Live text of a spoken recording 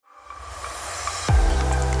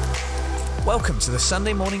Welcome to the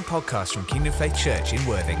Sunday morning podcast from Kingdom Faith Church in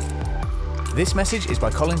Worthing. This message is by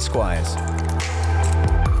Colin Squires.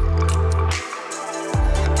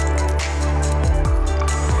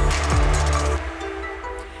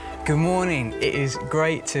 Good morning. It is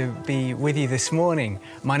great to be with you this morning.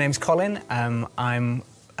 My name's Colin. I'm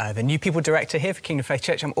the New People Director here for Kingdom Faith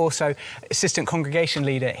Church. I'm also Assistant Congregation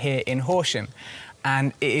Leader here in Horsham.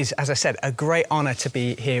 And it is, as I said, a great honour to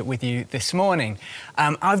be here with you this morning.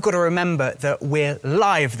 I've got to remember that we're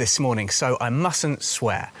live this morning, so I mustn't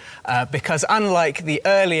swear. Because unlike the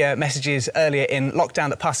earlier messages earlier in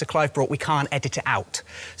lockdown that Pastor Clive brought, we can't edit it out.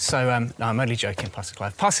 So, no, I'm only joking, Pastor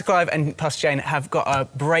Clive. Pastor Clive and Pastor Jane have got a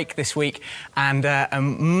break this week and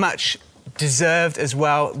much deserved as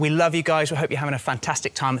well. We love you guys. We hope you're having a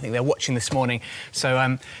fantastic time. I think they're watching this morning.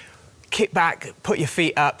 So kick back, put your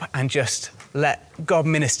feet up and just let God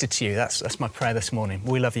minister to you. That's my prayer this morning.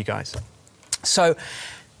 We love you guys. So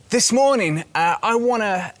this morning, I want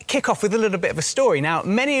to kick off with a little bit of a story. Now,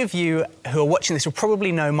 many of you who are watching this will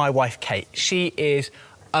probably know my wife, Kate. She is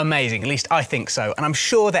amazing, at least I think so. And I'm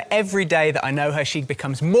sure that every day that I know her, she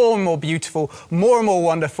becomes more and more beautiful, more and more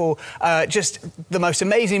wonderful, just the most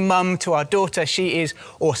amazing mum to our daughter. She is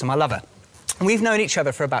awesome. I love her. We've known each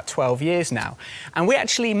other for about 12 years now, and we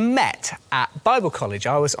actually met at Bible college.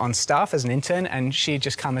 I was on staff as an intern, and she'd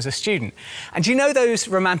just come as a student. And do you know those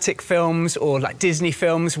romantic films or like Disney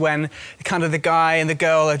films when kind of the guy and the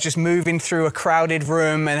girl are just moving through a crowded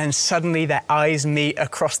room and then suddenly their eyes meet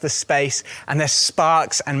across the space and there's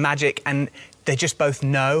sparks and magic and they just both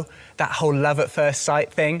know? That whole love at first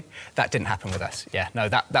sight thing, that didn't happen with us. Yeah, no,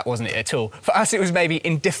 that wasn't it at all. For us, it was maybe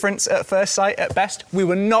indifference at first sight at best. We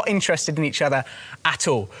were not interested in each other at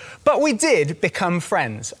all. But we did become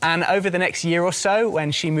friends. And over the next year or so,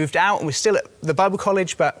 when she moved out, and we're still at the Bible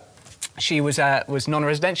college, but she was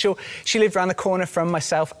non-residential. She lived around the corner from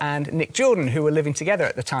myself and Nick Jordan, who were living together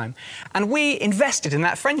at the time. And we invested in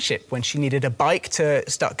that friendship. When she needed a bike to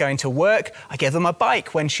start going to work, I gave them a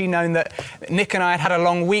bike. When she known that Nick and I had a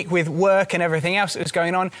long week with work and everything else that was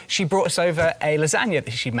going on, she brought us over a lasagna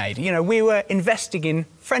that she'd made. You know, we were investing in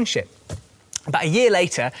friendship. About a year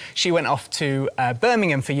later, she went off to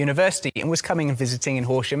Birmingham for university and was coming and visiting in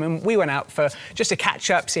Horsham, and we went out for just a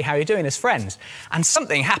catch-up, see how you're doing as friends. And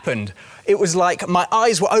something happened. It was like my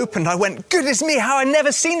eyes were opened. I went, goodness me, how I'd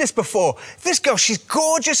never seen this before. This girl, she's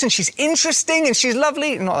gorgeous and she's interesting and she's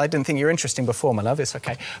lovely. Not that I didn't think you were interesting before, my love, it's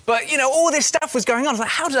okay. But, you know, all this stuff was going on. I was like,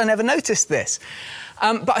 how did I never notice this?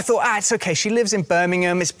 But I thought, it's okay. She lives in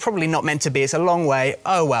Birmingham. It's probably not meant to be. It's a long way.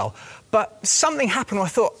 Oh, well. But something happened where I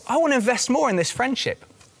thought, I want to invest more in this friendship.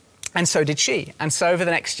 And so did she. And so over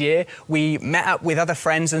the next year, we met up with other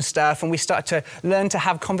friends and stuff, and we started to learn to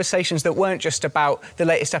have conversations that weren't just about the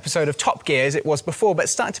latest episode of Top Gear as it was before, but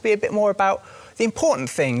started to be a bit more about the important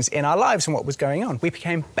things in our lives and what was going on. We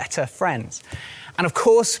became better friends. And of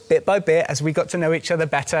course, bit by bit, as we got to know each other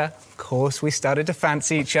better, of course, we started to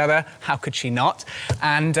fancy each other. How could she not?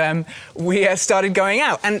 And we started going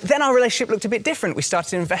out. And then our relationship looked a bit different. We started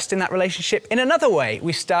to invest in that relationship in another way.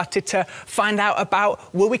 We started to find out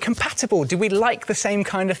about, were we compatible? Did we like the same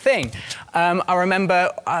kind of thing? I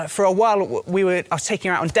remember for a while, I was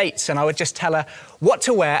taking her out on dates, and I would just tell her what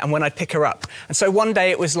to wear and when I'd pick her up. And so one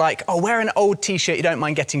day it was like, wear an old T-shirt, you don't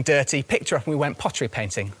mind getting dirty. Picked her up and we went pottery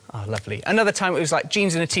painting. Oh, lovely. Another time it was like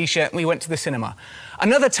jeans and a T-shirt and we went to the cinema.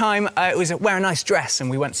 Another time it was wear a nice dress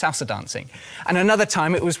and we went salsa dancing. And another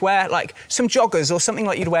time it was wear like some joggers or something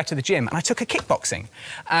like you'd wear to the gym. And I took her kickboxing.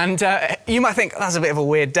 And you might think that's a bit of a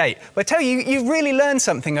weird date. But I tell you, you really learn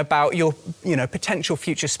something about your potential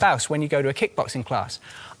future spouse when you go to a kickboxing class.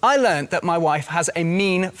 I learned that my wife has a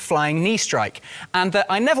mean flying knee strike and that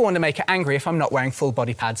I never want to make her angry if I'm not wearing full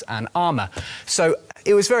body pads and armour. So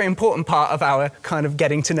it was a very important part of our kind of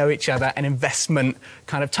getting to know each other and investment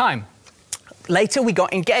kind of time. Later, we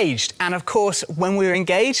got engaged. And of course, when we were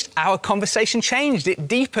engaged, our conversation changed. It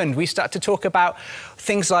deepened. We started to talk about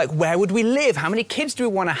things like, where would we live? How many kids do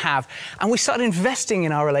we want to have? And we started investing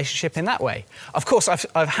in our relationship in that way. Of course,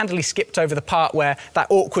 I've handily skipped over the part where that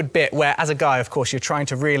awkward bit where, as a guy, of course, you're trying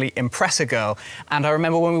to really impress a girl. And I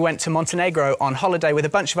remember when we went to Montenegro on holiday with a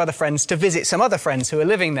bunch of other friends to visit some other friends who were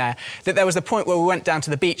living there, that there was the point where we went down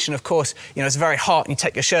to the beach and, of course, it's very hot and you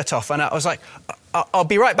take your shirt off. And I was like, I'll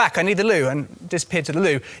be right back, I need the loo, and disappeared to the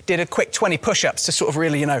loo, did a quick 20 push-ups to sort of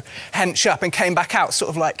really, hench up and came back out sort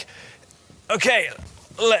of like, okay,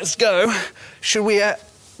 let's go. Should we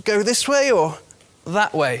go this way or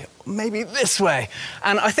that way? Maybe this way.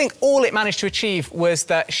 And I think all it managed to achieve was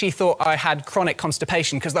that she thought I had chronic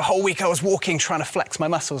constipation because the whole week I was walking trying to flex my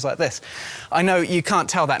muscles like this. I know you can't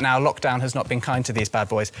tell that now, lockdown has not been kind to these bad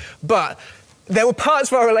boys, but there were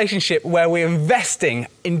parts of our relationship where we were investing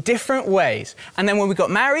in different ways. And then when we got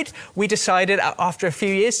married, we decided after a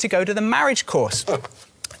few years to go to the marriage course.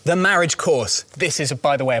 The marriage course, this is,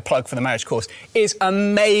 by the way, a plug for the marriage course, is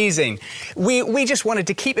amazing. We just wanted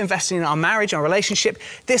to keep investing in our marriage, our relationship.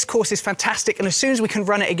 This course is fantastic. And as soon as we can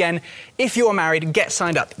run it again, if you're married, get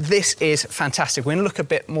signed up. This is fantastic. We're going to look a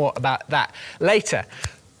bit more about that later.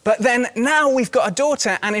 But then now we've got a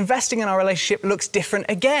daughter and investing in our relationship looks different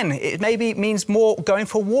again. It maybe means more going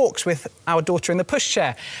for walks with our daughter in the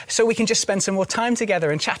pushchair so we can just spend some more time together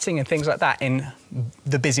and chatting and things like that in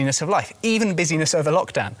the busyness of life, even busyness over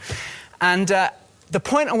lockdown. And the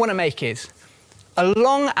point I want to make is,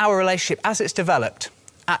 along our relationship as it's developed,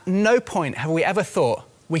 at no point have we ever thought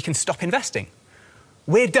we can stop investing.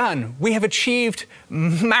 We're done. We have achieved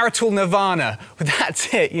marital nirvana.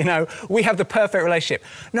 That's it, we have the perfect relationship.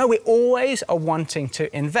 No, we always are wanting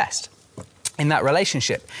to invest in that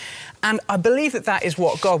relationship. And I believe that is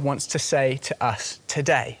what God wants to say to us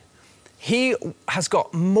today. He has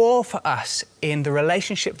got more for us in the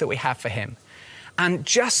relationship that we have for him. And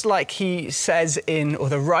just like he says or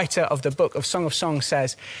the writer of the book of Song of Songs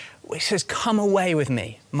says, come away with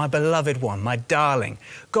me, my beloved one, my darling.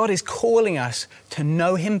 God is calling us to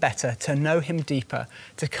know him better, to know him deeper,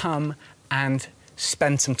 to come and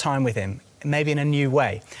spend some time with him, maybe in a new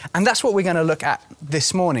way. And that's what we're going to look at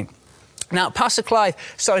this morning. Now, Pastor Clive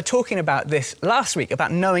started talking about this last week,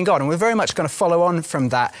 about knowing God, and we're very much going to follow on from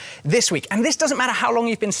that this week. And this doesn't matter how long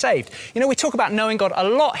you've been saved. We talk about knowing God a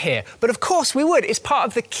lot here, but of course we would. It's part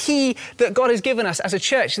of the key that God has given us as a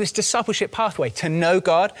church, this discipleship pathway, to know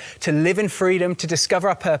God, to live in freedom, to discover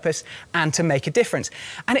our purpose, and to make a difference.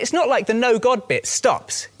 And it's not like the know God bit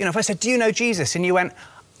stops. If I said, do you know Jesus? And you went,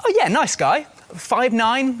 oh yeah, nice guy.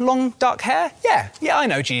 5'9", long dark hair? Yeah, I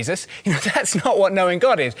know Jesus. That's not what knowing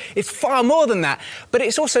God is. It's far more than that. But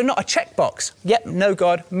it's also not a checkbox. Yep, know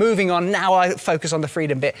God, moving on. Now I focus on the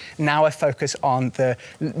freedom bit. Now I focus on the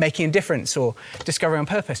making a difference or discovering our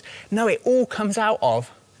purpose. No, it all comes out of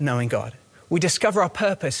knowing God. We discover our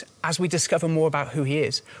purpose as we discover more about who he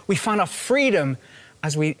is. We find our freedom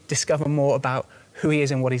as we discover more about who he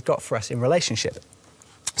is and what he's got for us in relationship.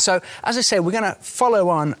 So, as I say, we're going to follow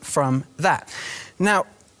on from that. Now,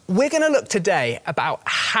 we're going to look today about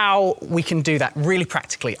how we can do that really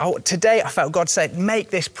practically. Today, I felt God said, make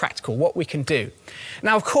this practical, what we can do.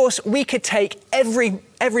 Now, of course, we could take every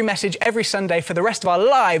message, every Sunday for the rest of our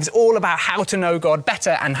lives, all about how to know God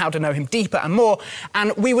better and how to know him deeper and more.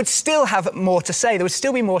 And we would still have more to say. There would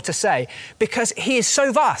still be more to say because he is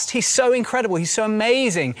so vast. He's so incredible. He's so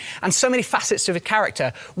amazing and so many facets of his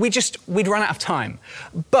character. We'd run out of time.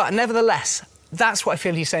 But nevertheless, that's what I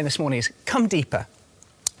feel he's saying this morning is come deeper.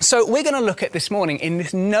 So we're going to look at this morning in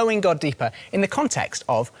this knowing God deeper in the context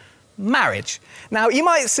of marriage. Now, you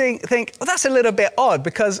might think, well, that's a little bit odd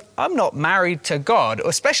because I'm not married to God, or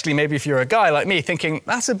especially maybe if you're a guy like me thinking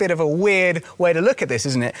that's a bit of a weird way to look at this,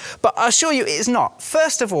 isn't it? But I assure you it's not.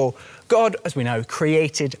 First of all, God, as we know,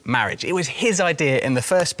 created marriage. It was his idea in the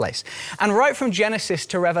first place. And right from Genesis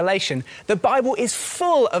to Revelation, the Bible is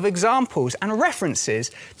full of examples and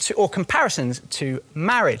references to, or comparisons to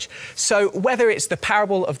marriage. So whether it's the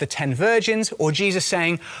parable of the 10 virgins, or Jesus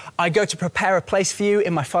saying, I go to prepare a place for you,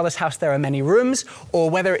 in my Father's house there are many rooms, or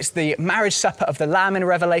whether it's the marriage supper of the Lamb in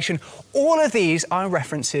Revelation, all of these are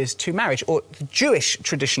references to marriage, or Jewish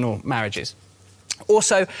traditional marriages.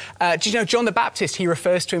 Also, do you know John the Baptist, he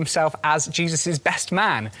refers to himself as Jesus' best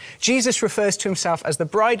man. Jesus refers to himself as the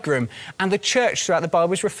bridegroom, and the church throughout the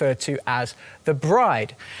Bible is referred to as the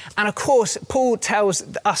bride. And of course, Paul tells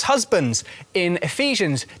us husbands in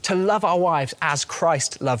Ephesians to love our wives as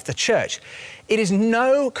Christ loved the church. It is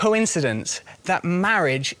no coincidence that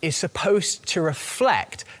marriage is supposed to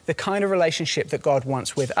reflect the kind of relationship that God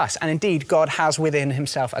wants with us. And indeed, God has within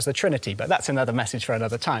himself as the Trinity, but that's another message for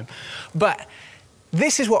another time. But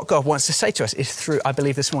this is what God wants to say to us is through, I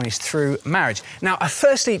believe this morning, is through marriage. Now, I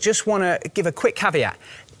firstly just want to give a quick caveat.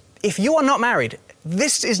 If you are not married,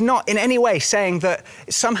 this is not in any way saying that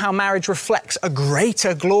somehow marriage reflects a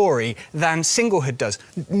greater glory than singlehood does.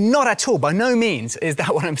 Not at all. By no means is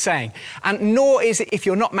that what I'm saying. And nor is it if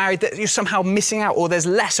you're not married that you're somehow missing out or there's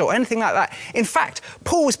less or anything like that. In fact,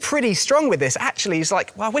 Paul was pretty strong with this. Actually, he's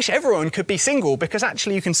like, well, I wish everyone could be single because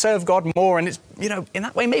actually you can serve God more and it's, in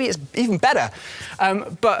that way, maybe it's even better.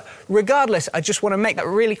 But regardless, I just want to make that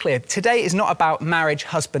really clear. Today is not about marriage,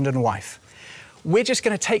 husband and wife. We're just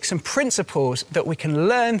going to take some principles that we can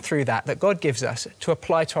learn through that God gives us to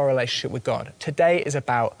apply to our relationship with God. Today is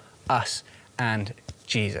about us and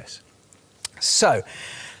Jesus. So,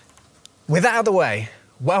 with that out of the way,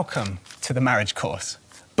 welcome to the marriage course.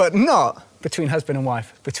 But not between husband and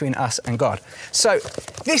wife, between us and God. So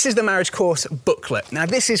this is the marriage course booklet. Now,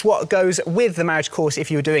 this is what goes with the marriage course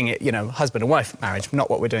if you were doing it, husband and wife marriage, not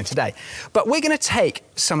what we're doing today. But we're going to take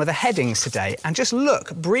some of the headings today and just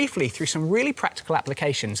look briefly through some really practical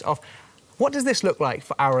applications of what does this look like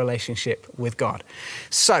for our relationship with God.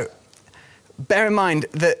 So bear in mind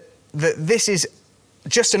that this is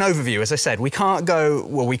just an overview. As I said, we can't go,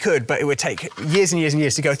 well, we could, but it would take years and years and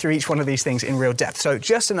years to go through each one of these things in real depth. So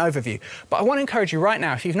just an overview. But I want to encourage you right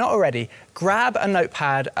now, if you've not already, grab a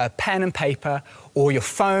notepad, a pen and paper, or your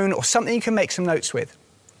phone, or something you can make some notes with.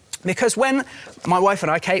 Because when my wife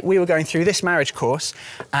and I, Kate, we were going through this marriage course,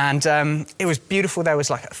 and it was beautiful. There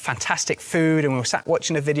was like fantastic food, and we were sat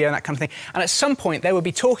watching a video and that kind of thing. And at some point, they would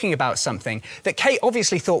be talking about something that Kate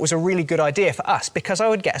obviously thought was a really good idea for us, because I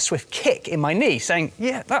would get a swift kick in my knee saying,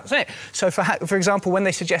 yeah, that's it. So for example, when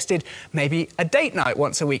they suggested maybe a date night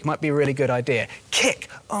once a week might be a really good idea. Kick.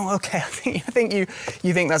 Oh, okay, I think you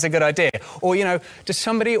think that's a good idea. Or, does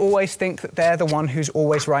somebody always think that they're the one who's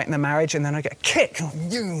always right in the marriage? And then I get a kick.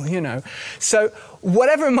 So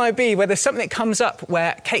whatever it might be, where there's something that comes up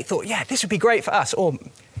where Kate thought, yeah, this would be great for us, or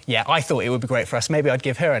yeah, I thought it would be great for us, maybe I'd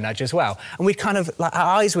give her a nudge as well. And we'd kind of, like,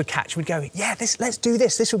 our eyes would catch, we'd go, yeah, let's do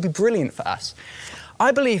this. This would be brilliant for us.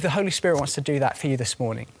 I believe the Holy Spirit wants to do that for you this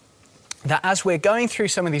morning. That as we're going through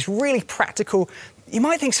some of these really practical, you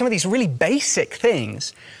might think some of these really basic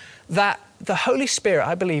things, that the Holy Spirit,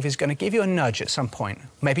 I believe, is going to give you a nudge at some point,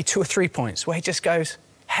 maybe 2 or 3 points, where he just goes,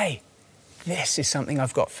 hey, this is something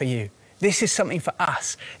I've got for you. This is something for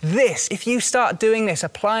us. This, if you start doing this,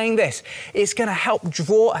 applying this, it's going to help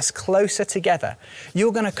draw us closer together.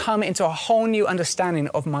 You're going to come into a whole new understanding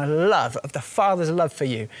of my love, of the Father's love for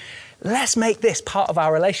you. Let's make this part of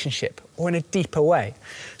our relationship, or in a deeper way.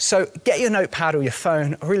 So get your notepad or your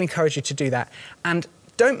phone. I really encourage you to do that. And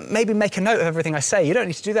don't maybe make a note of everything I say. You don't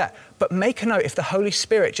need to do that. But make a note if the Holy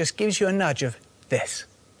Spirit just gives you a nudge of this.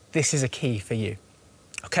 This is a key for you.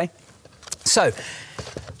 Okay? So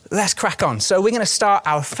let's crack on. So we're going to start,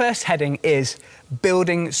 our first heading is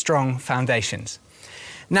building strong foundations.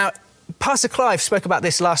 Now, Pastor Clive spoke about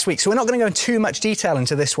this last week, so we're not going to go in too much detail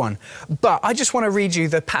into this one, but I just want to read you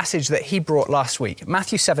the passage that he brought last week.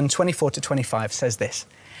 Matthew 7:24-25 says this: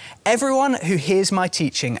 "Everyone who hears my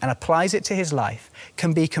teaching and applies it to his life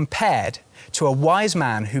can be compared to a wise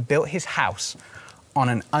man who built his house on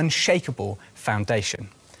an unshakable foundation.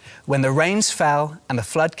 When the rains fell and the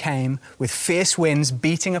flood came with fierce winds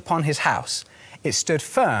beating upon his house, it stood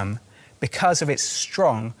firm because of its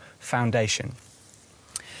strong foundation."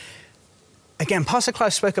 Again, Pastor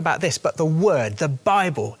Clive spoke about this, but the Word, the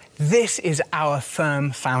Bible, this is our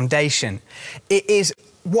firm foundation. It's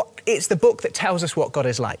the book that tells us what God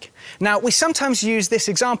is like. Now, we sometimes use this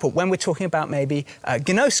example when we're talking about maybe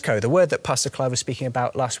gnosko, the word that Pastor Clive was speaking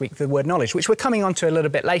about last week, the word knowledge, which we're coming on to a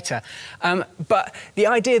little bit later. But the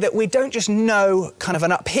idea that we don't just know kind of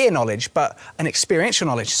an up-here knowledge, but an experiential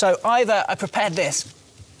knowledge. So either I prepared this.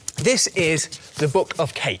 This is the book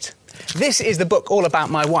of Kate. This is the book all about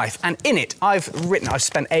my wife, and in it I've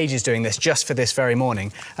spent ages doing this just for this very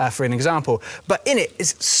morning, for an example, but in it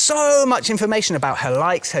is so much information about her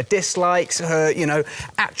likes, her dislikes, her,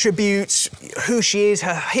 attributes, who she is,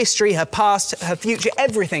 her history, her past, her future,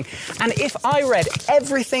 everything. And if I read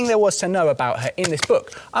everything there was to know about her in this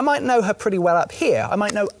book, I might know her pretty well up here. I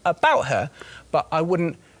might know about her, but I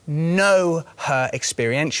wouldn't know her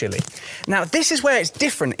experientially. Now, this is where it's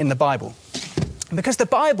different in the Bible. Because the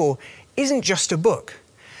Bible isn't just a book.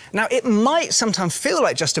 Now, it might sometimes feel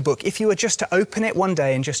like just a book if you were just to open it one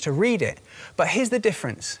day and just to read it. But here's the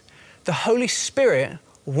difference. The Holy Spirit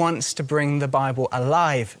wants to bring the Bible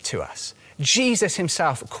alive to us. Jesus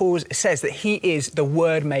himself says that he is the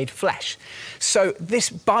Word made flesh. So this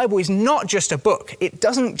Bible is not just a book. It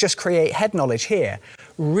doesn't just create head knowledge here.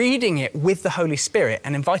 Reading it with the Holy Spirit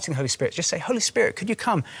and inviting the Holy Spirit, just say, Holy Spirit, could you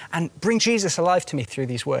come and bring Jesus alive to me through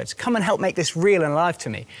these words? Come and help make this real and alive to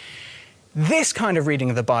me. This kind of reading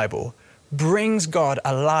of the Bible brings God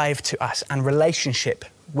alive to us and relationship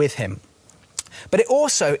with him. But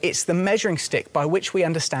it's the measuring stick by which we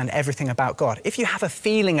understand everything about God. If you have a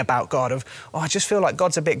feeling about God of, I just feel like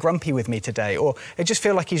God's a bit grumpy with me today, or I just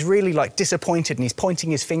feel like he's really disappointed and he's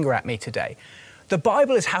pointing his finger at me today. The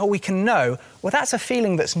Bible is how we can know, that's a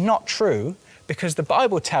feeling that's not true, because the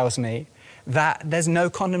Bible tells me that there's no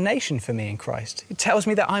condemnation for me in Christ. It tells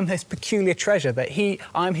me that I'm his peculiar treasure, that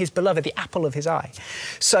I'm his beloved, the apple of his eye.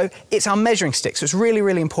 So it's our measuring stick, so it's really,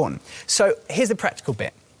 really important. So here's the practical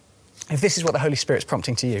bit. If this is what the Holy Spirit's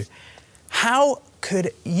prompting to you, how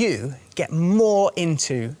could you get more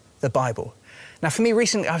into the Bible? Now, for me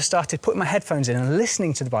recently, I've started putting my headphones in and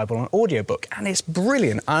listening to the Bible on audiobook, and it's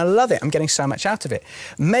brilliant. I love it. I'm getting so much out of it.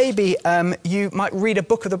 Maybe you might read a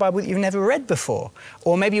book of the Bible that you've never read before,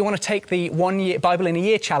 or maybe you want to take the 1 year Bible in a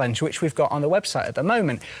year challenge, which we've got on the website at the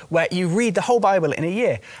moment, where you read the whole Bible in a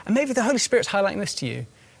year. And maybe the Holy Spirit's highlighting this to you.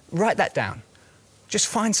 Write that down. Just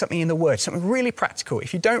find something in the Word, something really practical.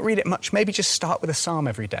 If you don't read it much, maybe just start with a psalm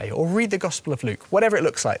every day or read the Gospel of Luke, whatever it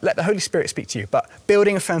looks like. Let the Holy Spirit speak to you. But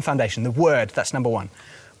building a firm foundation, the Word, that's number one.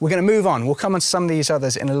 We're going to move on. We'll come on to some of these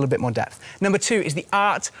others in a little bit more depth. Number two is the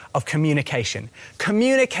art of communication.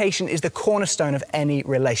 Communication is the cornerstone of any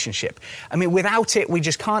relationship. I mean, without it, we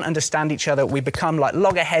just can't understand each other. We become like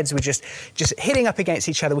loggerheads. We're just hitting up against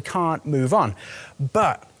each other. We can't move on.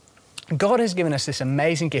 But God has given us this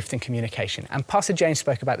amazing gift in communication. And Pastor Jane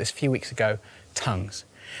spoke about this a few weeks ago, tongues.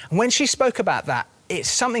 And when she spoke about that, it's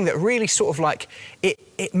something that really sort of like,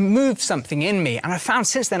 it moved something in me. And I found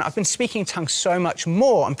since then, I've been speaking in tongues so much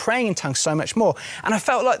more and praying in tongues so much more. And I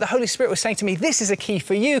felt like the Holy Spirit was saying to me, this is a key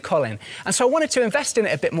for you, Colin. And so I wanted to invest in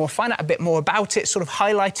it a bit more, find out a bit more about it, sort of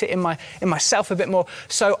highlight it in myself a bit more.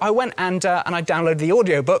 So I went and I downloaded the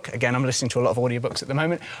audiobook. Again, I'm listening to a lot of audiobooks at the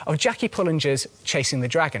moment, of Jackie Pullinger's Chasing the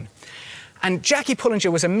Dragon. And Jackie Pullinger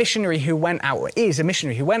was a missionary who went out, or is a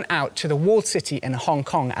missionary who went out to the walled city in Hong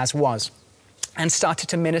Kong, as was, and started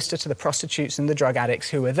to minister to the prostitutes and the drug addicts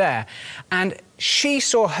who were there. And she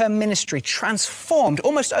saw her ministry transformed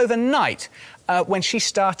almost overnight when she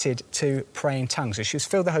started to pray in tongues. So she was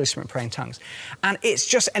filled with the Holy Spirit and praying in tongues. And it's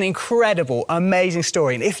just an incredible, amazing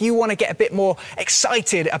story. And if you want to get a bit more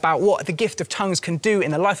excited about what the gift of tongues can do in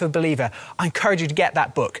the life of a believer, I encourage you to get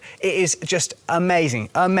that book. It is just amazing,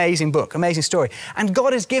 amazing book, amazing story. And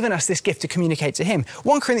God has given us this gift to communicate to him.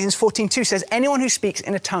 1 Corinthians 14:2 says, anyone who speaks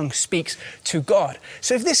in a tongue speaks to God.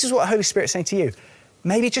 So if this is what the Holy Spirit is saying to you,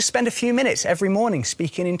 maybe just spend a few minutes every morning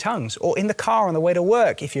speaking in tongues, or in the car on the way to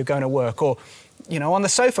work if you're going to work, or on the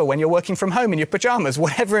sofa when you're working from home in your pajamas,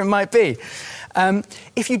 whatever it might be.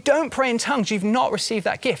 If you don't pray in tongues, you've not received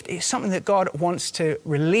that gift. It's something that God wants to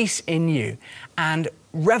release in you and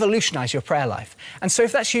revolutionize your prayer life. And so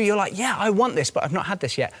if that's you, you're like, yeah, I want this, but I've not had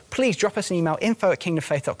this yet. Please drop us an email,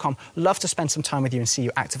 info@kingdomfaith.com. Love to spend some time with you and see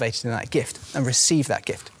you activated in that gift and receive that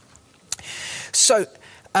gift. So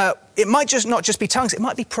it might just not just be tongues, it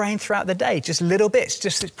might be praying throughout the day, just little bits,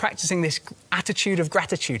 just practicing this attitude of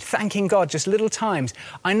gratitude, thanking God, just little times.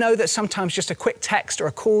 I know that sometimes just a quick text or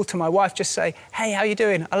a call to my wife, just say, hey, how you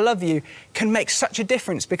doing? I love you, can make such a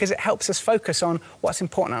difference because it helps us focus on what's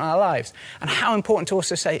important in our lives. And how important to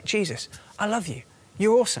also say, Jesus, I love you,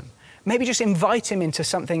 you're awesome. Maybe just invite him into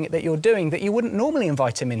something that you're doing that you wouldn't normally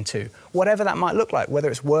invite him into, whatever that might look like, whether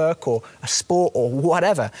it's work or a sport or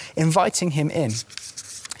whatever, inviting him in.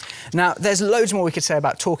 Now, there's loads more we could say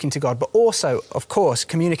about talking to God, but also, of course,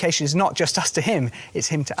 communication is not just us to him, it's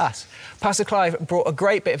him to us. Pastor Clive brought a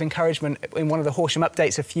great bit of encouragement in one of the Horsham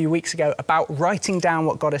updates a few weeks ago about writing down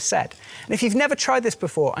what God has said. And if you've never tried this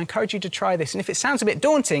before, I encourage you to try this. And if it sounds a bit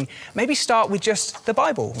daunting, maybe start with just the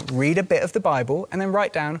Bible. Read a bit of the Bible and then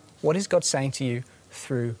write down what is God saying to you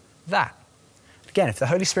through that. Again, if the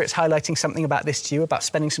Holy Spirit's highlighting something about this to you, about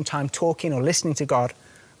spending some time talking or listening to God,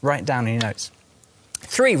 write it down in your notes.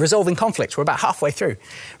 3, resolving conflict. We're about halfway through.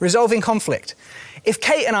 Resolving conflict. If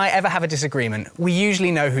Kate and I ever have a disagreement, we usually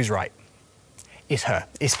know who's right. It's her.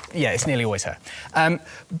 It's nearly always her.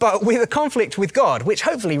 But with a conflict with God, which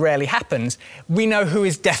hopefully rarely happens, we know who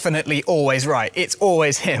is definitely always right. It's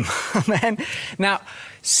always him. Amen. Now,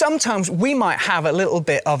 sometimes we might have a little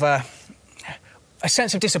bit of a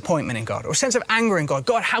sense of disappointment in God, or a sense of anger in God.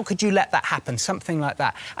 God, how could you let that happen? Something like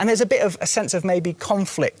that. And there's a bit of a sense of maybe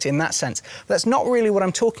conflict in that sense. That's not really what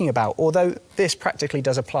I'm talking about, although this practically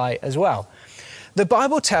does apply as well. The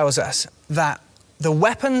Bible tells us that the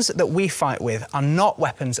weapons that we fight with are not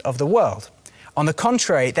weapons of the world. On the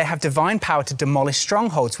contrary, they have divine power to demolish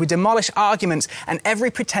strongholds. We demolish arguments and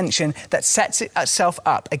every pretension that sets itself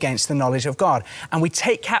up against the knowledge of God. And we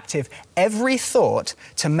take captive every thought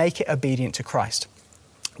to make it obedient to Christ.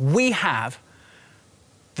 We have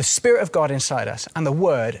the Spirit of God inside us and the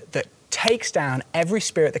Word that takes down every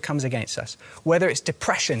spirit that comes against us, whether it's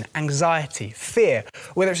depression, anxiety, fear,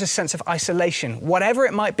 whether it's a sense of isolation, whatever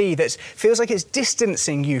it might be that feels like it's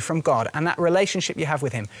distancing you from God and that relationship you have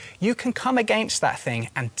with him. You can come against that thing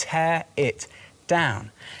and tear it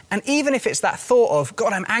down. And even if it's that thought of,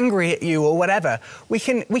 God, I'm angry at you or whatever, we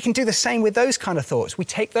can do the same with those kind of thoughts. We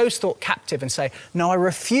take those thoughts captive and say, no, I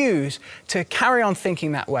refuse to carry on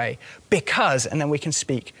thinking that way because, and then we can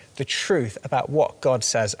speak the truth about what God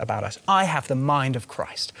says about us. I have the mind of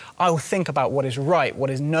Christ. I will think about what is right, what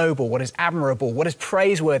is noble, what is admirable, what is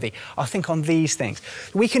praiseworthy. I'll think on these things.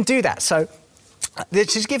 We can do that. So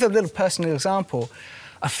To give a little personal example,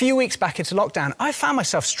 a few weeks back into lockdown, I found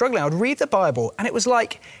myself struggling. I would read the Bible and it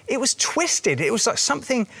was twisted. It was like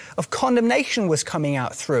something of condemnation was coming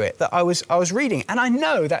out through it that I was reading. And I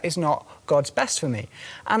know that is not God's best for me.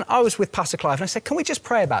 And I was with Pastor Clive and I said, can we just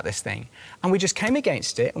pray about this thing? And we just came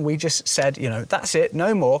against it and we just said, that's it,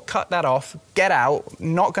 no more, cut that off, get out,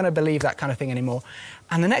 not going to believe that kind of thing anymore.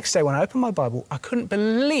 And the next day when I opened my Bible, I couldn't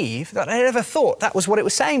believe that I had ever thought that was what it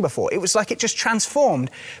was saying before. It was like it just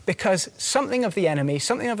transformed because something of the enemy,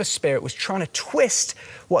 something of a spirit was trying to twist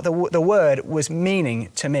what the word was meaning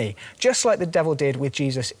to me. Just like the devil did with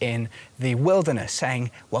Jesus in the wilderness,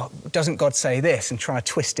 saying, well, doesn't God say this? And trying to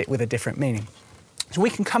twist it with a different meaning. So we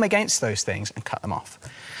can come against those things and cut them off.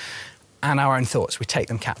 And our own thoughts, we take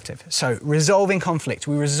them captive. So resolving conflict,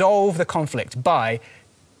 we resolve the conflict by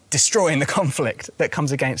destroying the conflict that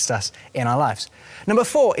comes against us in our lives. Number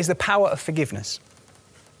 4 is the power of forgiveness.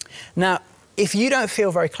 Now, if you don't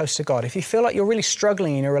feel very close to God, if you feel like you're really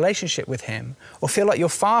struggling in a relationship with him, or feel like you're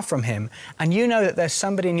far from him, and you know that there's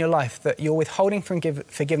somebody in your life that you're withholding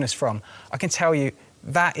forgiveness from, I can tell you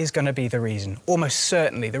that is going to be the reason. Almost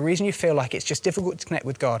certainly, the reason you feel like it's just difficult to connect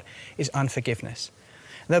with God is unforgiveness.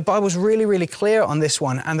 The Bible's really, really clear on this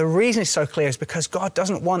one. And the reason it's so clear is because God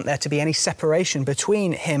doesn't want there to be any separation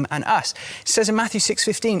between him and us. It says in Matthew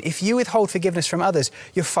 6:15, if you withhold forgiveness from others,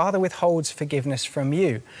 your Father withholds forgiveness from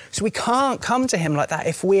you. So we can't come to him like that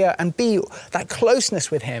and be that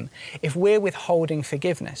closeness with him if we're withholding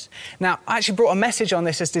forgiveness. Now, I actually brought a message on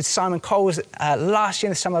this, as did Simon Coles last year,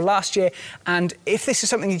 in the summer of last year. And if this is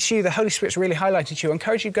something that you, the Holy Spirit's really highlighted to you, I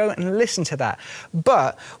encourage you to go and listen to that.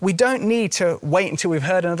 But we don't need to wait until we've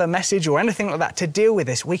heard another message or anything like that to deal with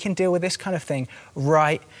this. We can deal with this kind of thing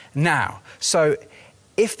right now. So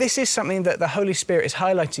if this is something that the Holy Spirit is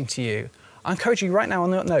highlighting to you, I encourage you right now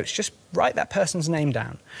on the notes, just write that person's name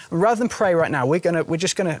down. And rather than pray right now, we're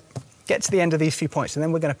just going to get to the end of these few points and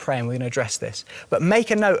then we're going to pray and we're going to address this. But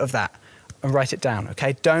make a note of that and write it down,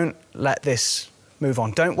 okay? Don't let this move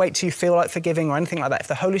on. Don't wait till you feel like forgiving or anything like that. If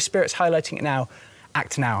the Holy Spirit's highlighting it now,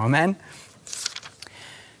 act now, amen?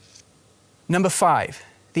 Number 5.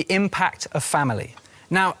 The impact of family.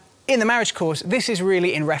 Now, in the marriage course, this is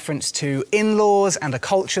really in reference to in-laws and the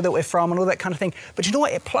culture that we're from and all that kind of thing. But you know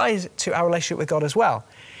what? It applies to our relationship with God as well.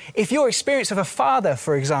 If your experience of a father,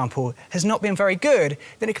 for example, has not been very good,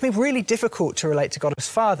 then it can be really difficult to relate to God as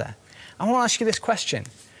Father. I want to ask you this question.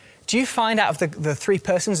 Do you find out of the 3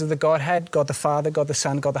 persons of the Godhead, God the Father, God the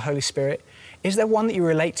Son, God the Holy Spirit, is there one that you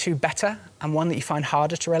relate to better and one that you find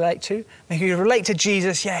harder to relate to? Maybe you relate to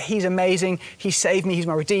Jesus, yeah, he's amazing, he saved me, he's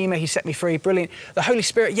my Redeemer, he set me free, brilliant. The Holy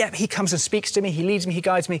Spirit, yeah, he comes and speaks to me, he leads me, he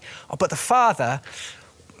guides me. Oh, but the Father,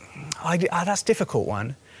 that's a difficult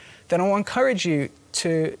one. Then I want to encourage you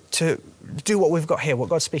to do what we've got here, what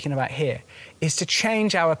God's speaking about here, is to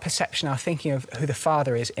change our perception, our thinking of who the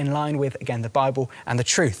Father is in line with, again, the Bible and the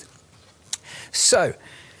truth. So,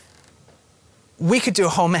 we could do a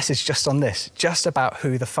whole message just on this, just about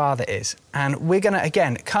who the Father is. And we're going to,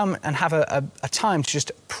 again, come and have a time to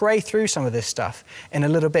just pray through some of this stuff in a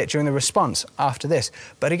little bit during the response after this.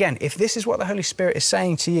 But again, if this is what the Holy Spirit is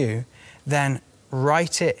saying to you, then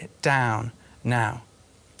write it down now.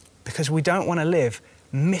 Because we don't want to live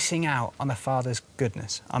missing out on the Father's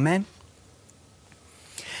goodness. Amen?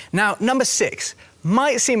 Now, number 6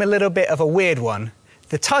 might seem a little bit of a weird one.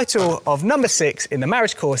 The title of number 6 in the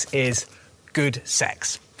marriage course is Good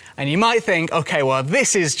Sex. And you might think, okay, well,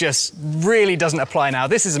 this is just really doesn't apply now.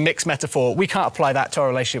 This is a mixed metaphor. We can't apply that to our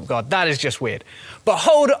relationship with God. That is just weird. But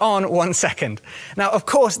hold on 1 second. Now, of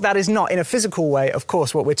course, that is not in a physical way, of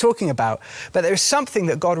course, what we're talking about. But there is something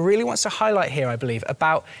that God really wants to highlight here, I believe,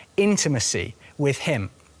 about intimacy with him.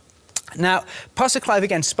 Now, Pastor Clive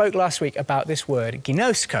again spoke last week about this word,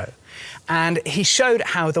 ginosko. And he showed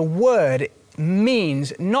how the word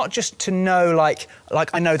means not just to know like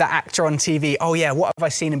I know that actor on TV, oh yeah, what have I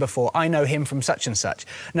seen him before? I know him from such and such.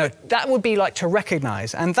 No, that would be like to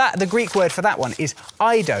recognize. And that the Greek word for that one is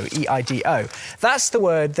eido, E-I-D-O. That's the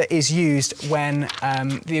word that is used when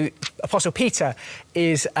the Apostle Peter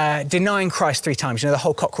is denying Christ 3 times. You know, the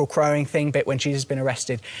whole cockerel crowing thing bit when Jesus has been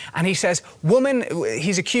arrested. And he says, woman,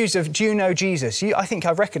 he's accused of, do you know Jesus? I think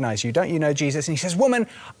I recognize you. Don't you know Jesus? And he says, woman,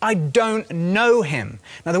 I don't know him.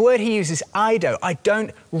 Now, the word he uses, eido, I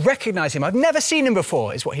don't recognize him. I've never seen him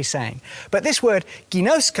before, is what he's saying. But this word,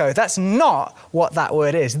 ginosko, that's not what that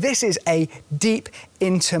word is. This is a deep,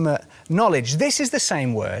 intimate knowledge. This is the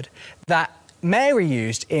same word that Mary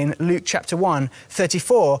used in Luke chapter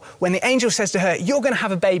 1:34, when the angel says to her, you're going to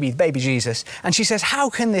have a baby, the baby Jesus. And she says,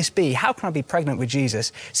 how can this be? How can I be pregnant with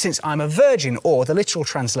Jesus since I'm a virgin? Or the literal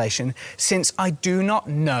translation, since I do not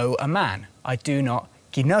know a man. I do not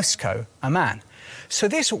ginosko a man. So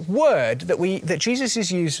this word that Jesus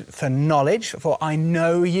has used for knowledge, for I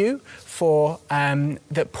know you, for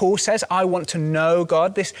that Paul says, I want to know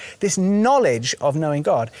God, this knowledge of knowing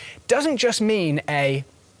God, doesn't just mean I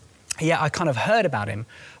kind of heard about him,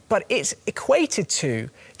 but it's equated to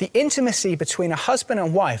the intimacy between a husband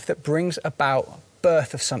and wife that brings about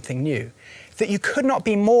birth of something new. That you could not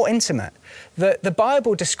be more intimate. The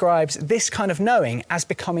Bible describes this kind of knowing as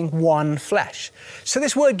becoming one flesh. So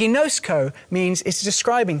this word ginosko means it's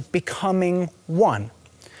describing becoming one.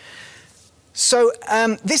 So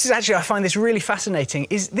this is actually, I find this really fascinating,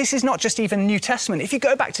 this is not just even New Testament. If you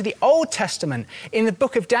go back to the Old Testament, in the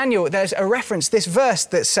book of Daniel, there's a reference, this verse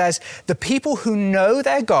that says, the people who know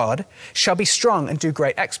their God shall be strong and do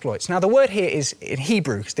great exploits. Now the word here is in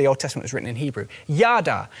Hebrew, because the Old Testament was written in Hebrew,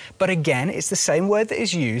 yada. But again, it's the same word that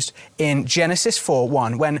is used in Genesis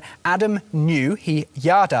 4:1. When Adam knew, he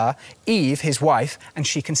yada Eve, his wife, and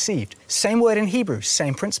she conceived. Same word in Hebrew,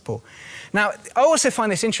 same principle. Now, I also find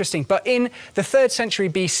this interesting, but in the 3rd century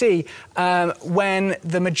BC, when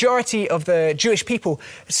the majority of the Jewish people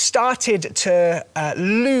started to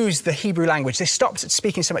lose the Hebrew language, they stopped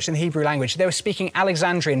speaking so much in the Hebrew language, they were speaking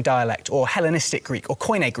Alexandrian dialect or Hellenistic Greek or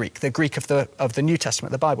Koine Greek, the Greek of the New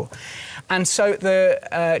Testament, the Bible. And so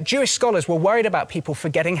the Jewish scholars were worried about people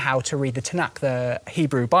forgetting how to read the Tanakh, the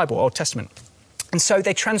Hebrew Bible, Old Testament. And so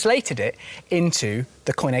they translated it into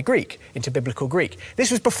the Koine Greek, into Biblical Greek.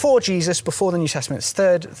 This was before Jesus, before the New Testament, it's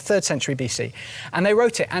 3rd century BC. And they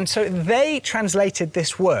wrote it. And so they translated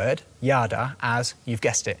this word, yada, as, you've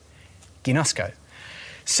guessed it, ginosko.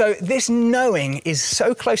 So this knowing is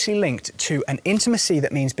so closely linked to an intimacy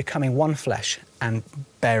that means becoming one flesh and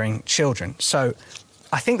bearing children. So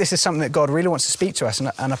I think this is something that God really wants to speak to us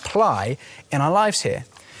and apply in our lives here.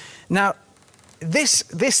 Now, this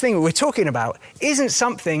thing that we're talking about isn't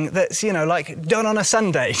something that's, like done on a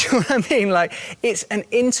Sunday. Do you know what I mean? Like, it's an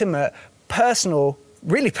intimate, personal,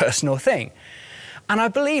 really personal thing. And I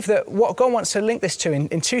believe that what God wants to link this to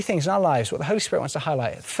in two things in our lives, what the Holy Spirit wants to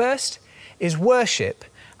highlight. First is worship,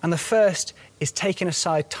 and the first is taking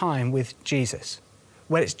aside time with Jesus,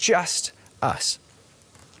 where it's just us.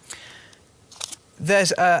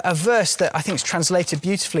 There's a verse that I think is translated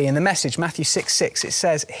beautifully in the Message, Matthew 6:6. It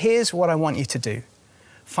says, here's what I want you to do.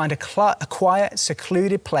 Find a quiet,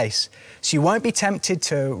 secluded place so you won't be tempted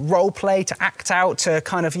to role play, to act out, to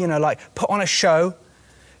kind of, put on a show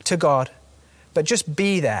to God, but just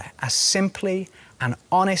be there as simply and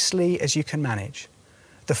honestly as you can manage.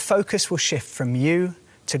 The focus will shift from you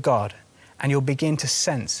to God, and you'll begin to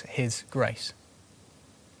sense his grace.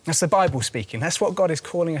 That's the Bible speaking. That's what God is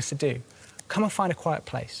calling us to do. Come and find a quiet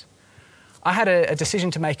place. I had a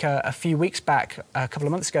decision to make a few weeks back, a couple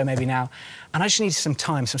of months ago maybe now, and I just needed some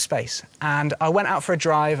time, some space. And I went out for a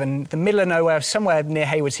drive in the middle of nowhere, somewhere near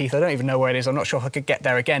Haywards Heath. I don't even know where it is. I'm not sure if I could get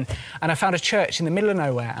there again. And I found a church in the middle of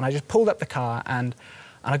nowhere, and I just pulled up the car and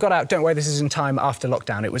I got out. Don't worry, this is in time after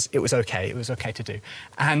lockdown. It was okay. It was okay to do.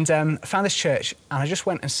 And found this church, and I just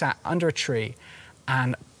went and sat under a tree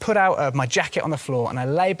and put out my jacket on the floor, and I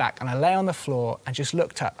lay back and I lay on the floor and just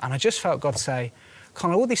looked up, and I just felt God say,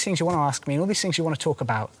 Colin, all these things you want to ask me and all these things you want to talk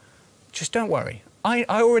about, just don't worry. I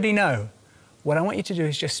already know. What I want you to do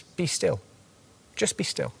is just be still. Just be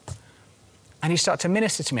still. And he started to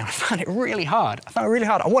minister to me, and I found it really hard.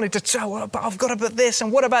 I wanted to tell, but I've got about this,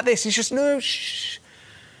 and what about this? He's just, no, shh.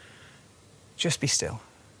 Just be still.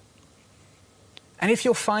 And if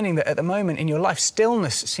you're finding that at the moment in your life,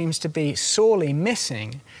 stillness seems to be sorely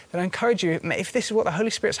missing, then I encourage you, if this is what the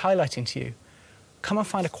Holy Spirit's highlighting to you, come and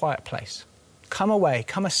find a quiet place. Come away,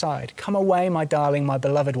 come aside, come away, my darling, my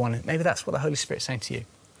beloved one. Maybe that's what the Holy Spirit's saying to you.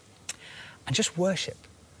 And just worship.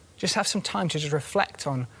 Just have some time to just reflect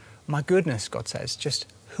on my goodness, God says, just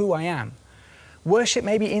who I am. Worship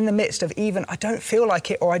maybe in the midst of even, I don't feel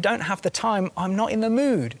like it, or I don't have the time, I'm not in the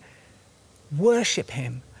mood. Worship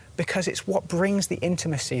him, because it's what brings the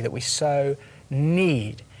intimacy that we so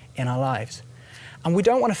need in our lives. And we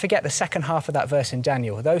don't want to forget the second half of that verse in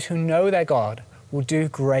Daniel. Those who know their God will do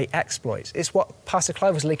great exploits. It's what Pastor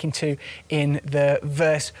Clive was linking to in the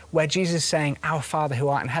verse where Jesus is saying, Our Father who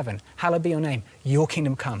art in heaven, hallowed be your name, your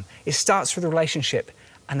kingdom come. It starts with a relationship,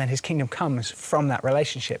 and then his kingdom comes from that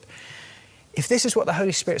relationship. If this is what the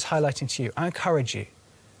Holy Spirit is highlighting to you, I encourage you,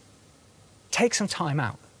 take some time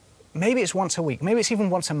out. Maybe it's once a week, maybe it's even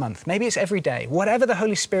once a month, maybe it's every day. Whatever the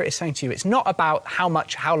Holy Spirit is saying to you, it's not about how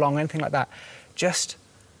much, how long, anything like that. Just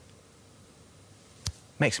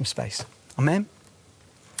make some space. Amen?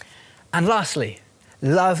 And lastly,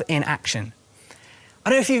 love in action. I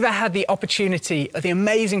don't know if you've ever had the opportunity or the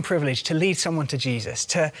amazing privilege to lead someone to Jesus,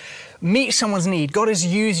 to meet someone's need. God has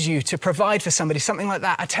used you to provide for somebody, something like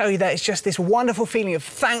that. I tell you that it's just this wonderful feeling of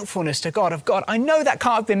thankfulness to God, I know that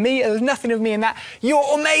can't have been me. There's nothing of me in that. You're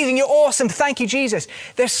amazing. You're awesome. Thank you, Jesus.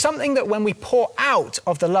 There's something that when we pour out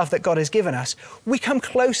of the love that God has given us, we come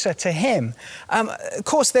closer to him. Of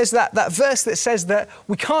course, there's that verse that says that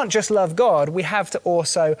we can't just love God. We have to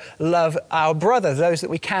also love our brother, those that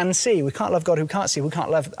we can see. We can't love God who we can't see. We can't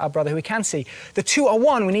love our brother who we can see. The two are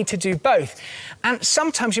one. We need to do both. And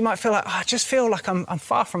sometimes you might feel like, I just feel like I'm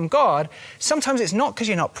far from God. Sometimes it's not because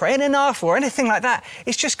you're not praying enough or anything like that.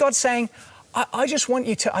 It's just God saying, I just want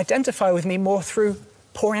you to identify with me more through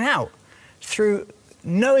pouring out, through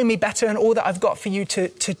knowing me better and all that I've got for you to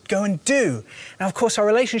go and do. Now, of course, our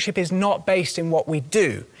relationship is not based in what we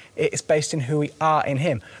do. It's based in who we are in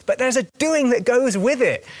him. But there's a doing that goes with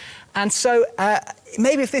it. And so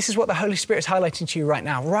maybe if this is what the Holy Spirit is highlighting to you right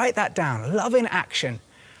now, write that down. Love in action.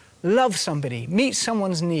 Love somebody. Meet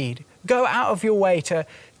someone's need. Go out of your way to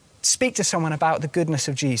speak to someone about the goodness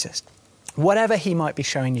of Jesus, whatever he might be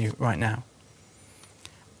showing you right now.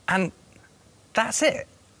 And that's it.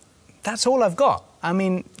 That's all I've got. I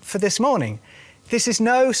mean, for this morning. This is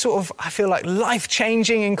no sort of, I feel like,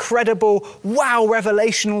 life-changing, incredible, wow,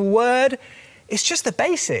 revelational word. It's just the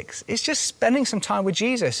basics. It's just spending some time with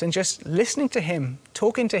Jesus and just listening to him,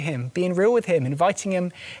 talking to him, being real with him, inviting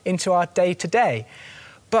him into our day-to-day.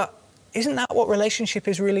 But isn't that what relationship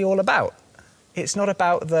is really all about? It's not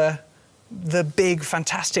about the big,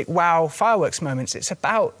 fantastic, wow fireworks moments. It's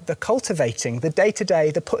about the cultivating, the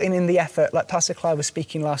day-to-day, the putting in the effort, like Pastor Clive was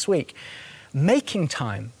speaking last week, making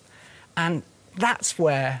time. And that's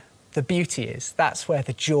where the beauty is. That's where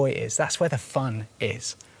the joy is. That's where the fun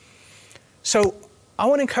is. So I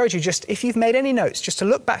want to encourage you, just if you've made any notes, just to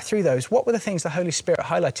look back through those. What were the things the Holy Spirit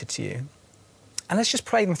highlighted to you? And let's just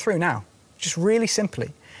pray them through now, just really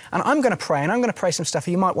simply. And I'm going to pray, and I'm going to pray some stuff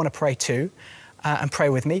you might want to pray too, and pray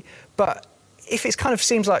with me. But if it kind of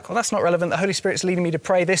seems like, well, that's not relevant, the Holy Spirit's leading me to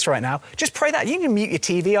pray this right now, just pray that. You can mute your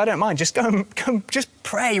TV, I don't mind. Just go and just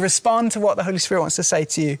pray, respond to what the Holy Spirit wants to say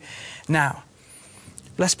to you now.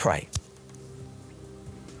 Let's pray.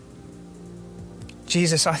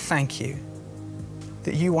 Jesus, I thank you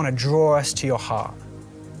that you want to draw us to your heart.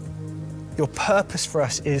 Your purpose for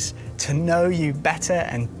us is to know you better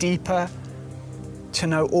and deeper, to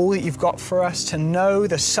know all that you've got for us, to know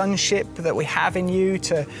the sonship that we have in you,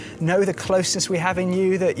 to know the closeness we have in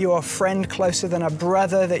you, that you are a friend closer than a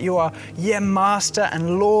brother, that you are, master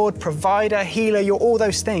and Lord, provider, healer, you're all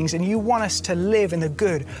those things, and you want us to live in the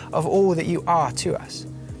good of all that you are to us.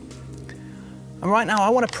 And right now, I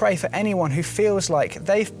want to pray for anyone who feels like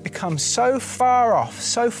they've become so far off,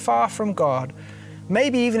 so far from God.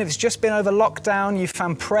 Maybe even if it's just been over lockdown, you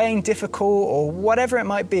found praying difficult or whatever it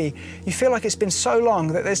might be, you feel like it's been so long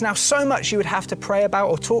that there's now so much you would have to pray about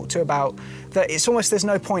or talk to about that it's almost there's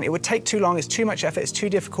no point. It would take too long, it's too much effort, it's too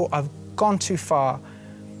difficult, I've gone too far.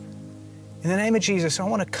 In the name of Jesus, I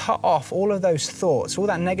want to cut off all of those thoughts, all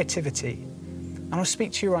that negativity. And I'll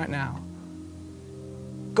speak to you right now.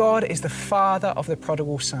 God is the Father of the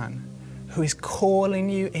prodigal son who is calling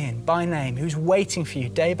you in by name, who's waiting for you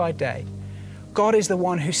day by day. God is the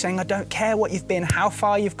one who's saying, I don't care what you've been, how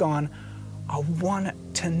far you've gone. I want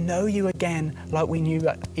to know you again like we knew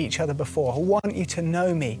each other before. I want you to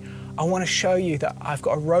know me. I want to show you that I've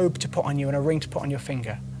got a robe to put on you and a ring to put on your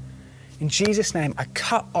finger. In Jesus' name, I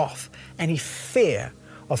cut off any fear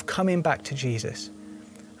of coming back to Jesus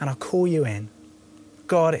and I'll call you in.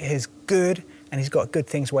 God is good and he's got good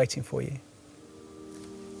things waiting for you.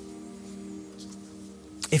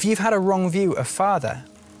 If you've had a wrong view of Father,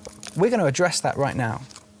 we're going to address that right now.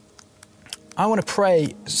 I want to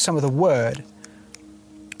pray some of the word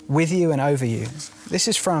with you and over you. This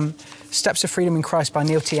is from Steps of Freedom in Christ by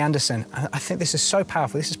Neil T. Anderson. I think this is so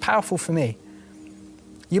powerful. This is powerful for me.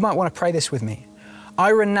 You might want to pray this with me. I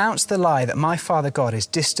renounce the lie that my Father God is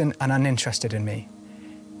distant and uninterested in me,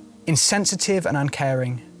 insensitive and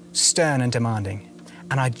uncaring, stern and demanding.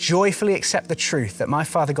 And I joyfully accept the truth that my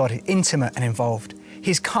Father God is intimate and involved.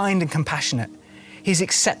 He's kind and compassionate. He's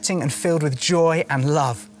accepting and filled with joy and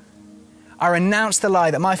love. I renounce the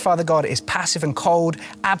lie that my Father God is passive and cold,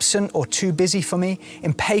 absent or too busy for me,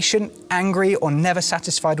 impatient, angry, or never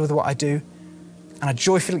satisfied with what I do. And I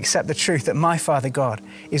joyfully accept the truth that my Father God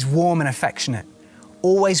is warm and affectionate,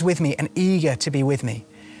 always with me and eager to be with me,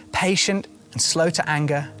 patient and slow to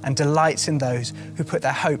anger, and delights in those who put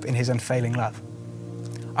their hope in his unfailing love.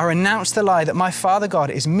 I renounce the lie that my Father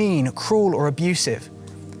God is mean, cruel, or abusive.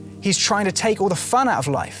 He's trying to take all the fun out of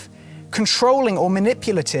life, controlling or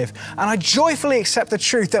manipulative. And I joyfully accept the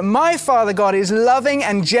truth that my Father God is loving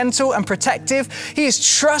and gentle and protective. He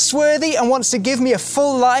is trustworthy and wants to give me a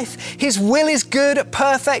full life. His will is good,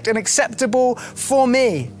 perfect, and acceptable for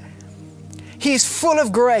me. He is full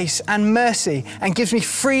of grace and mercy and gives me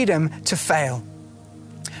freedom to fail.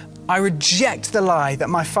 I reject the lie that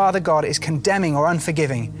my Father God is condemning or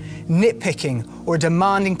unforgiving, nitpicking or a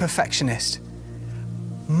demanding perfectionist.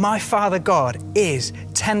 My Father God is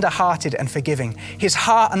tender-hearted and forgiving. His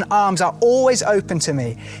heart and arms are always open to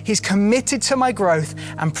me. He's committed to my growth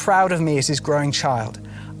and proud of me as his growing child.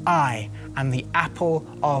 I am the apple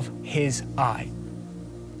of his eye.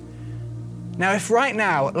 Now, if right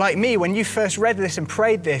now, like me, when you first read this and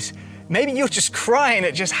prayed this, maybe you're just crying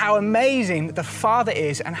at just how amazing the Father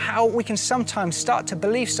is and how we can sometimes start to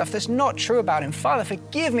believe stuff that's not true about him. Father,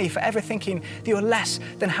 forgive me for ever thinking that you're less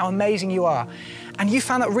than how amazing you are. And you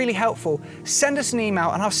found that really helpful. Send us an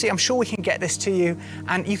email and I'm sure we can get this to you,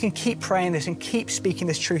 and you can keep praying this and keep speaking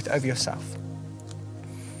this truth over yourself.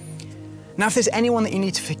 Now, if there's anyone that you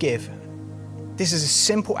need to forgive, this is a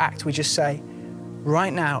simple act. We just say,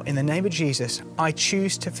 right now, in the name of Jesus, I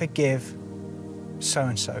choose to forgive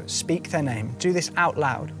so-and-so. Speak their name. Do this out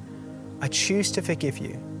loud. I choose to forgive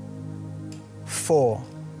you for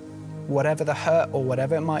whatever the hurt or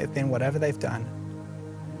whatever it might have been, whatever they've done.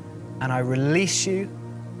 And I release you,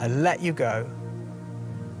 I let you go,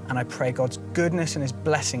 and I pray God's goodness and his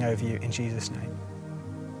blessing over you in Jesus' name.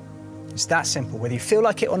 It's that simple. Whether you feel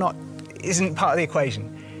like it or not isn't part of the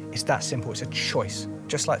equation. It's that simple. It's a choice.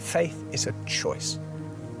 Just like faith, it's a choice.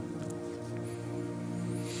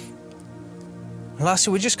 And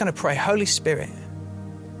lastly, we're just going to pray, Holy Spirit,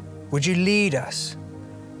 would you lead us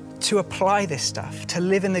to apply this stuff, to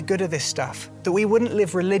live in the good of this stuff, that we wouldn't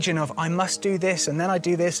live religion of, I must do this, and then I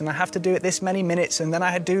do this, and I have to do it this many minutes, and then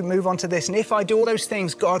I had to move on to this, and if I do all those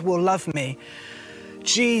things, God will love me.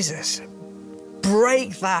 Jesus,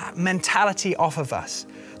 break that mentality off of us.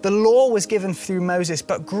 The law was given through Moses,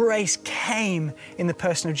 but grace came in the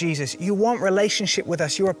person of Jesus. You want relationship with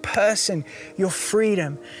us. You're a person, your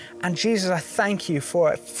freedom. And Jesus, I thank you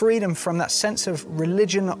for freedom from that sense of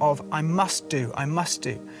religion of I must do.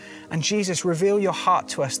 And Jesus, reveal your heart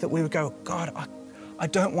to us that we would go, God, I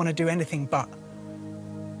don't want to do anything but.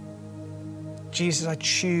 Jesus, I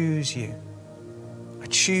choose you. I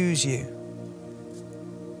choose you.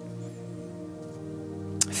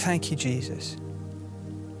 Thank you, Jesus.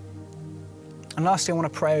 And lastly, I want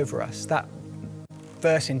to pray over us. That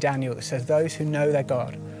verse in Daniel that says, those who know their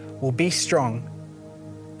God will be strong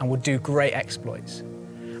and will do great exploits.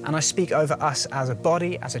 And I speak over us as a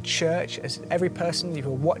body, as a church, as every person who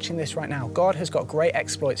are watching this right now. God has got great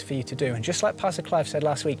exploits for you to do. And just like Pastor Clive said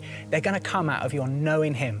last week, they're going to come out of your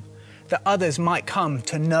knowing him. That others might come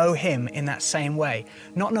to know him in that same way.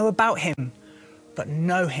 Not know about him, but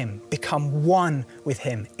know him. Become one with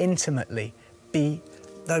him intimately. Be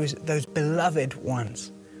those beloved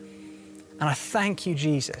ones. And I thank you,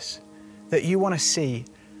 Jesus, that you want to see,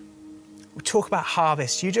 we talk about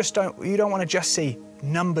harvest, you don't want to just see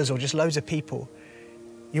numbers or just loads of people.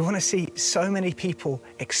 You want to see so many people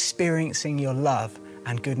experiencing your love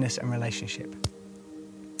and goodness and relationship.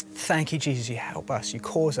 Thank you, Jesus, you help us, you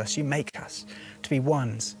cause us, you make us to be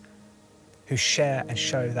ones who share and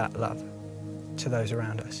show that love to those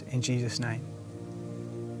around us. In Jesus' name.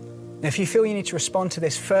 Now, if you feel you need to respond to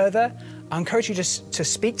this further, I encourage you just to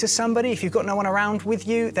speak to somebody. If you've got no one around with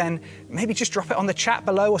you, then maybe just drop it on the chat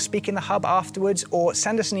below or speak in the hub afterwards, or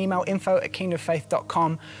send us an email,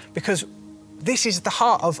 info@kingdomfaith.com, because this is the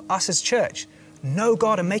heart of us as church. Know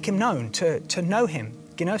God and make him known, to know him,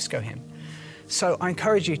 ginosko him. So I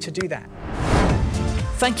encourage you to do that.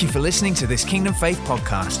 Thank you for listening to this Kingdom Faith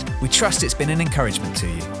podcast. We trust it's been an encouragement to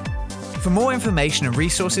you. For more information and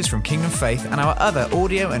resources from Kingdom Faith and our other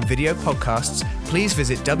audio and video podcasts, please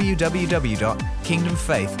visit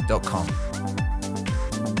www.kingdomfaith.com.